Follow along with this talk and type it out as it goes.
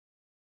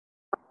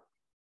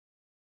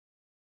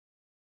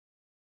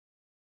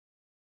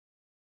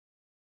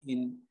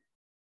In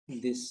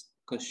this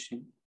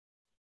question,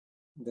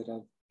 there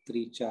are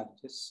three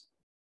charges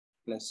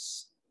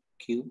plus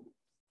Q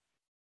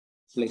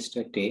placed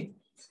at A,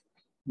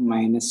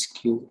 minus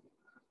Q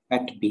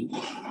at B,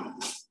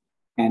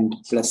 and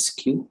plus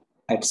Q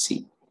at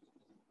C.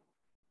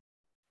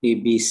 A,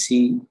 B,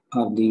 C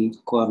are the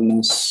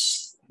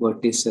corners,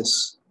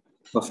 vertices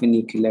of an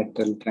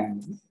equilateral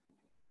triangle.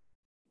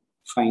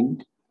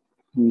 Find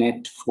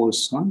net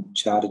force on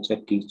charge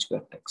at each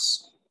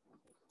vertex.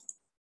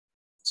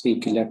 So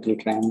equilateral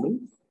triangle,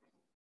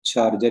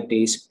 charge at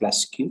A is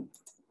plus Q,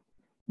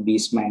 B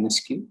is minus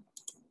Q,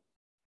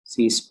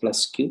 C is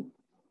plus Q.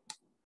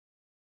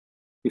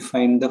 We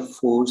find the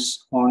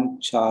force on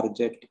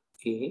charge at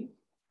A.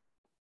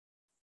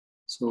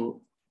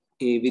 So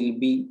A will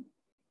be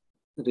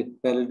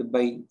repelled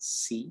by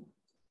C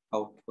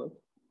outward.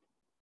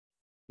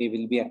 A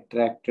will be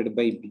attracted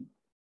by B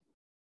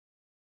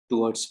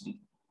towards B.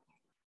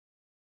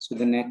 So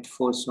the net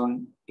force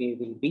on A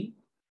will be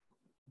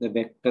the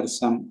vector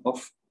sum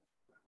of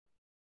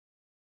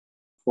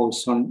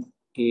force on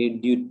A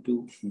due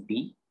to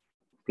B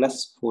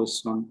plus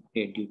force on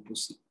A due to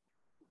C.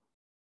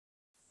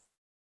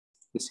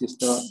 This is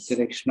the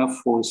direction of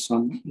force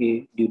on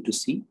A due to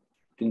C.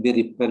 It will be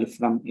repelled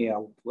from A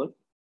outward.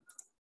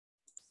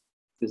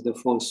 This is the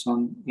force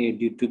on A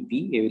due to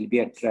B. A will be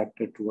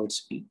attracted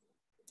towards B.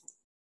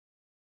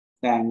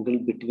 The angle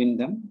between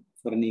them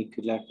for an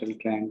equilateral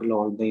triangle,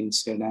 all the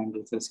inside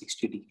angles are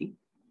 60 degrees.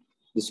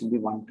 This will be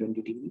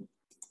 120 degrees.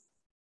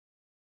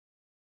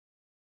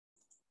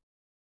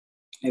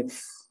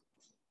 F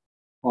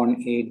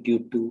on A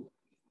due to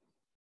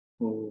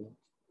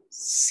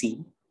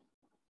C.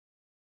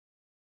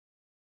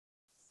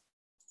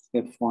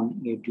 F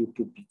on A due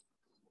to B.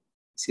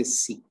 This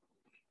is C.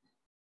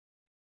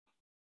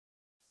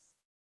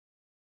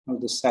 Now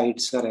the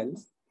sides are L.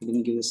 We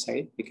didn't give a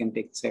side. We can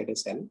take side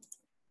as L.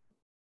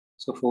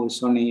 So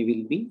force on A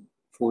will be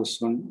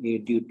force on A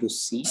due to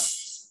C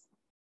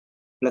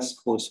plus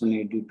force on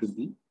A due to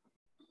B.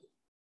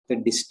 The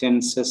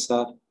distances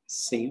are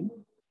same.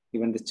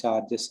 Even the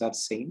charges are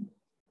same.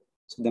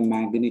 So the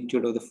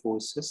magnitude of the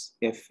forces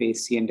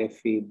FAC and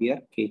FAB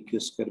are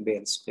KQ square by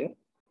L square.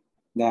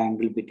 The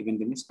angle between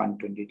them is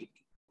 120 degrees.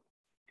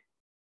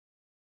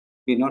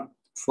 We note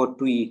for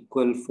two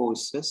equal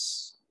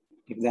forces,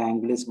 if the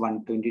angle is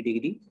 120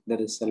 degrees, the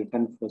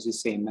resultant force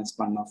is same as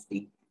one of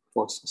the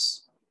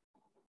forces.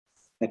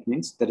 That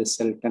means the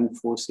resultant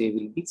force A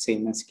will be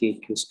same as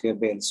KQ square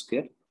by L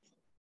square.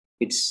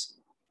 It's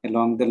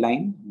along the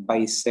line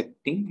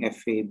bisecting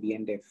FAB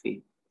and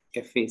FAC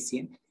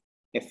and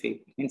FAB.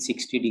 And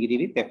 60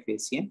 degrees with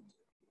FAC and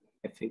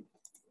FAB.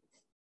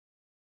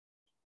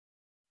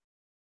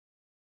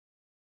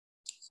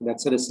 So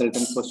that's the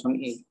resultant force on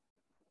A.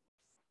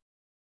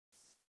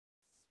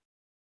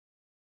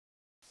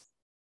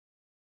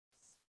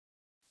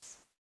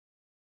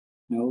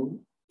 Now,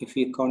 if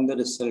we count the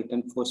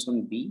resultant force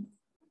on B,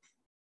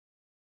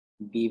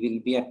 B will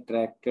be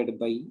attracted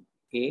by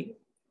A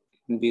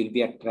and B will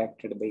be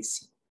attracted by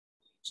C.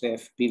 So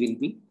FB will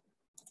be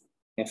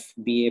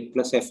FBA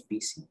plus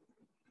FBC.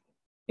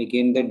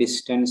 Again, the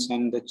distance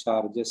and the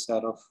charges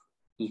are of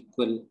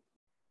equal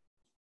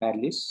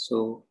values.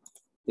 So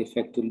the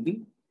effect will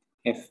be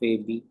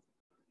FAB,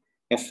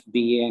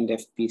 FBA and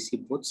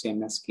FBC both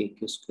same as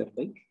KQ square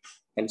by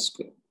L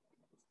square.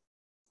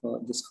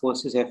 So this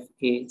force is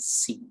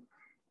FAC,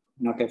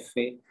 not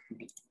FAB.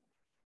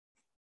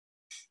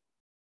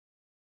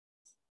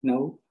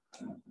 Now,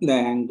 the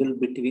angle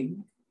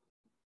between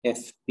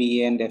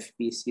FBA and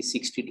FBC is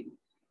 60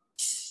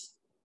 degrees.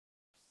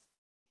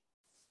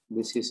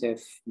 This is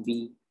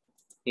FBA,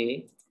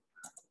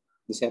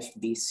 this is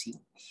FBC.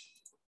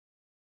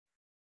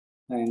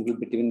 The angle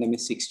between them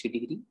is 60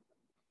 degrees.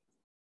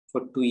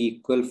 For two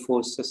equal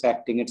forces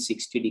acting at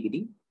 60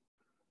 degrees,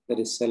 the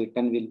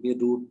resultant will be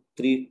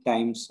 √3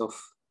 times of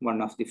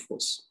one of the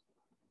force.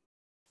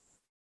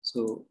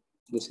 So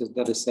this is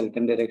the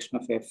resultant direction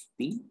of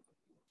FB.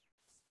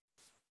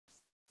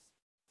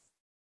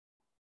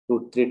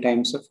 √3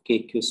 times of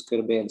KQ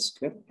square by L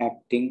square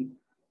acting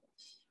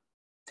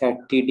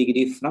 30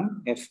 degrees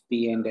from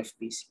FB and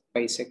FBC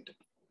bisected.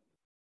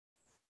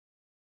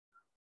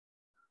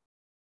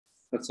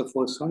 That's a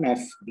force on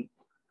FB.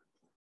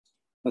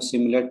 Now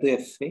similar to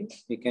FA,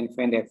 we can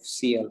find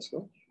FC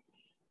also.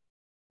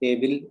 A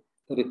will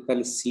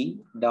repel C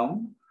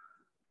down,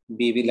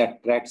 B will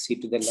attract C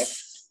to the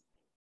left.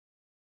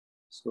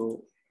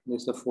 So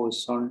there's a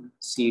force on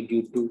C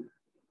due to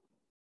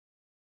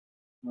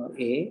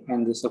A,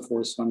 and there's a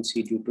force on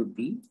C due to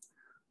B.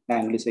 The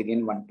angle is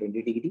again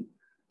 120 degrees.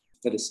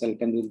 The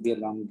resultant will be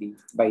along the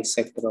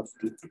bisector of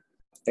the two,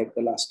 like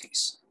the last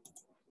case.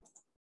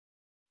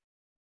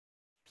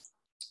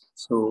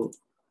 So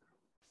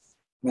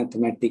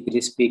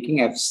mathematically speaking,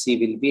 FC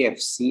will be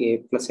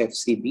FCA plus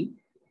FCB.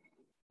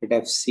 But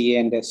FCA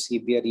and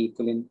FCB are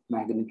equal in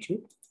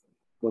magnitude.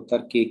 Both are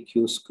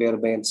KQ square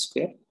by L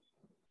square.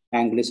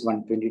 Angle is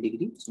 120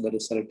 degrees. So the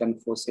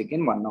resultant force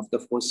again, one of the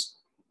force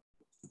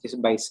which is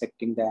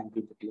bisecting the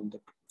angle between the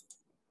two.